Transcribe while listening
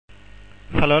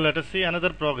Hello, let us see another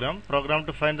program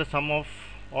to find the sum of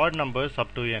odd numbers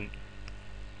up to n.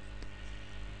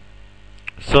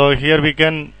 So here we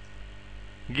can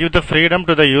give the freedom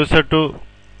to the user to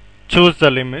choose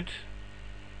the limit,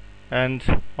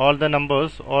 and all the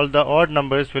odd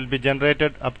numbers will be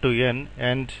generated up to n,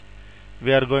 and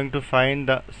we are going to find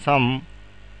the sum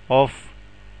of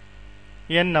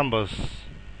n numbers,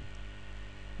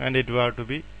 and it will have to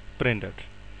be printed.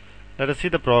 Let us see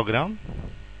the program.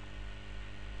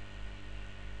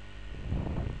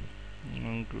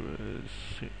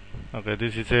 Okay,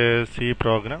 this is a C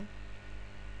program.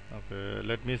 Okay,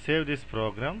 let me save this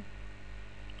program.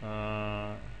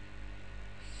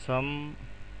 Sum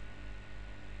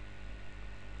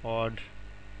odd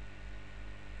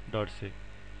dot C.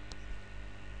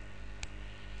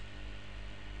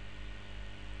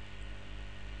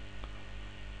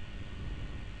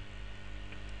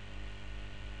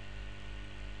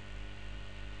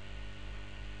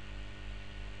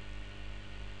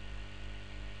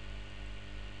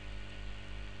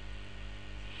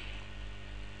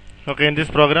 Okay, in this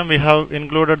program we have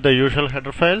included the usual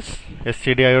header files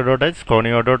stdio.h,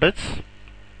 conio.h,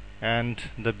 and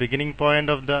the beginning point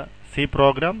of the C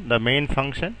program, the main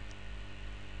function.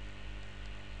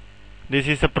 This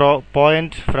is a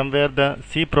point from where the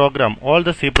C program, all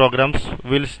the C programs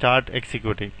will start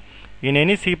executing. In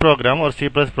any C program or C+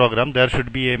 program, there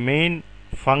should be a main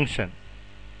function.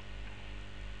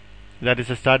 That is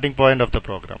the starting point of the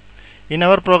program. In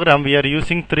our program, we are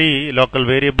using three local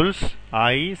variables,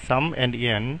 I, sum and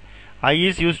n. I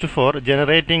is used for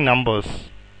generating numbers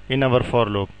in our for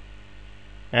loop,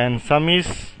 and sum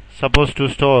is supposed to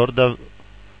store the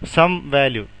sum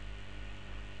value.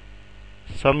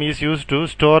 Sum is used to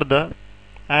store the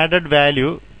added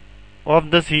value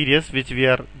of the series which we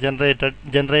are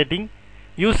generating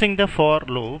using the for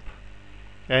loop,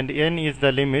 and n is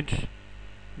the limit.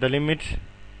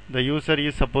 The user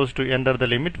is supposed to enter the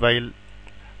limit while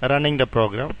running the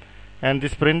program, and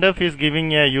this printf is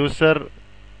giving a user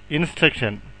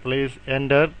instruction, please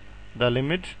enter the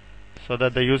limit, so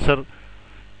that the user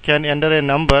can enter a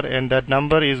number, and that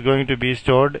number is going to be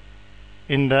stored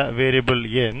in the variable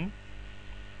n.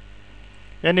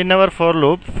 And in our for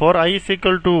loop, for I is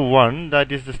equal to 1,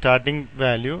 that is the starting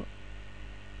value.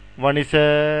 1 is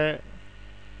a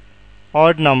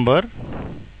odd number,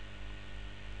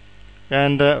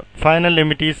 and the final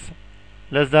limit is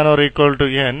less than or equal to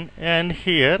n, and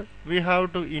here we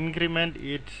have to increment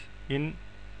it in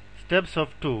steps of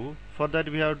 2. For that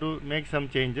we have to make some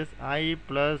changes. I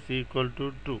plus equal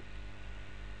to 2.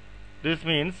 This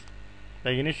means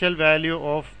the initial value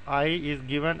of I is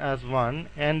given as 1,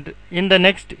 and in the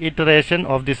next iteration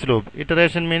of this loop,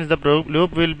 iteration means the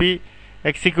loop will be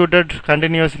executed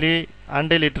continuously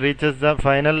until it reaches the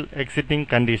final exiting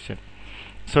condition.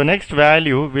 So next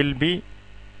value will be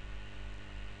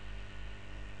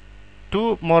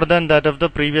 2 more than that of the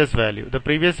previous value. The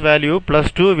previous value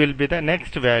plus 2 will be the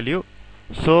next value.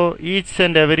 So each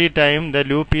and every time the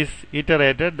loop is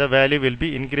iterated, the value will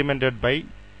be incremented by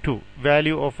 2.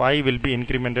 Value of I will be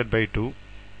incremented by 2,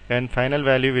 and final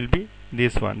value will be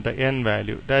this one, the n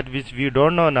value, that which we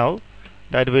don't know now,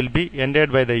 that will be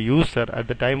entered by the user at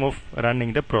the time of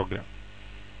running the program.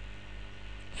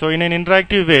 So in an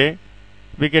interactive way,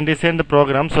 we can design the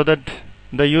program so that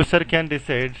the user can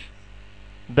decide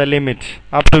the limit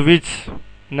up to which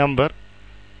number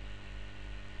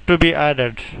to be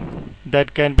added.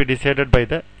 That can be decided by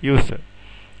the user.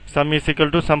 Sum is equal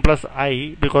to sum plus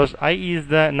I, because I is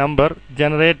the number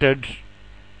generated,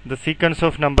 the sequence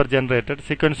of number generated,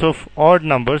 sequence of odd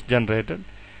numbers generated,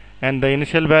 and the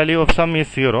initial value of sum is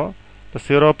 0. The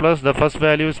 0 plus the first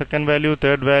value, second value,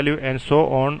 third value, and so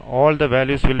on, all the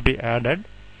values will be added.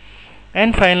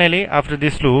 And finally, after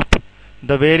this loop,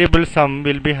 the variable sum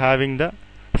will be having the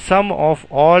sum of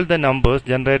all the numbers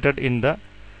generated in the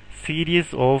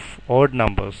series of odd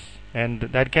numbers, and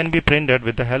that can be printed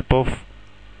with the help of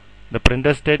the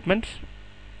printer statement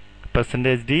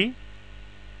 %d,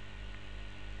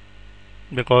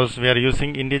 because we are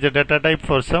using integer data type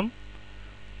for sum,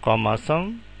 comma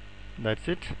sum. That's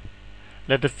it.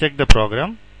 Let us check the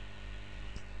program.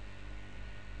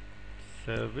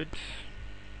 Save it.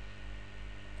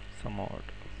 Sum odd.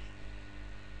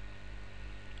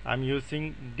 I'm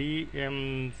using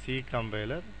DMC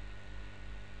compiler.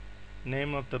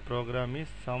 Name of the program is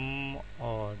sum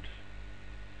odd.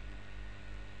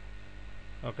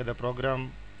 Okay, the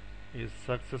program is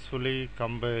successfully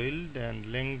compiled and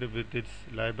linked with its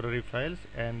library files,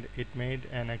 and it made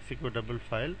an executable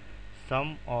file,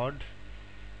 sum odd.exe.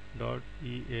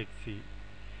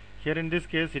 Here in this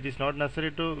case, it is not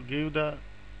necessary to give the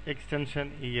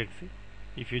extension exe.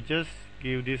 If you just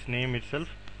give this name itself,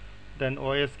 then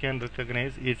OS can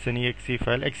recognize it's an exe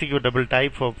file, executable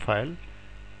type of file.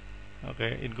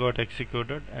 Okay, it got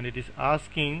executed and it is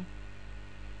asking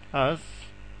us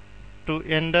to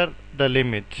enter the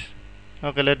limit.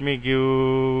 Okay, let me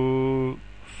give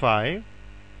 5,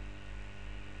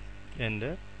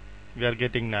 enter, we are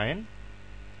getting 9,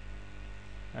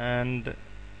 and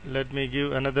let me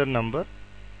give another number,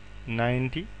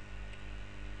 90.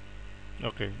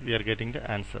 Okay, we are getting the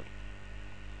answer.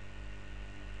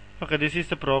 Okay, this is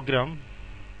the program.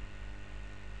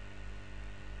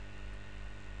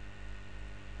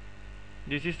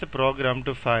 This is the program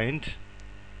to find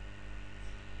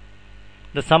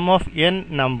the sum of n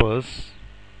numbers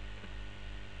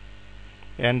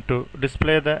and to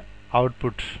display the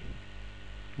output,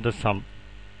 the sum.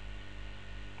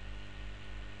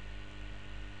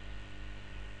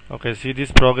 Okay, see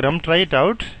this program, try it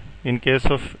out. In case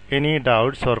of any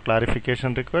doubts or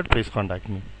clarification required, please contact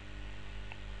me.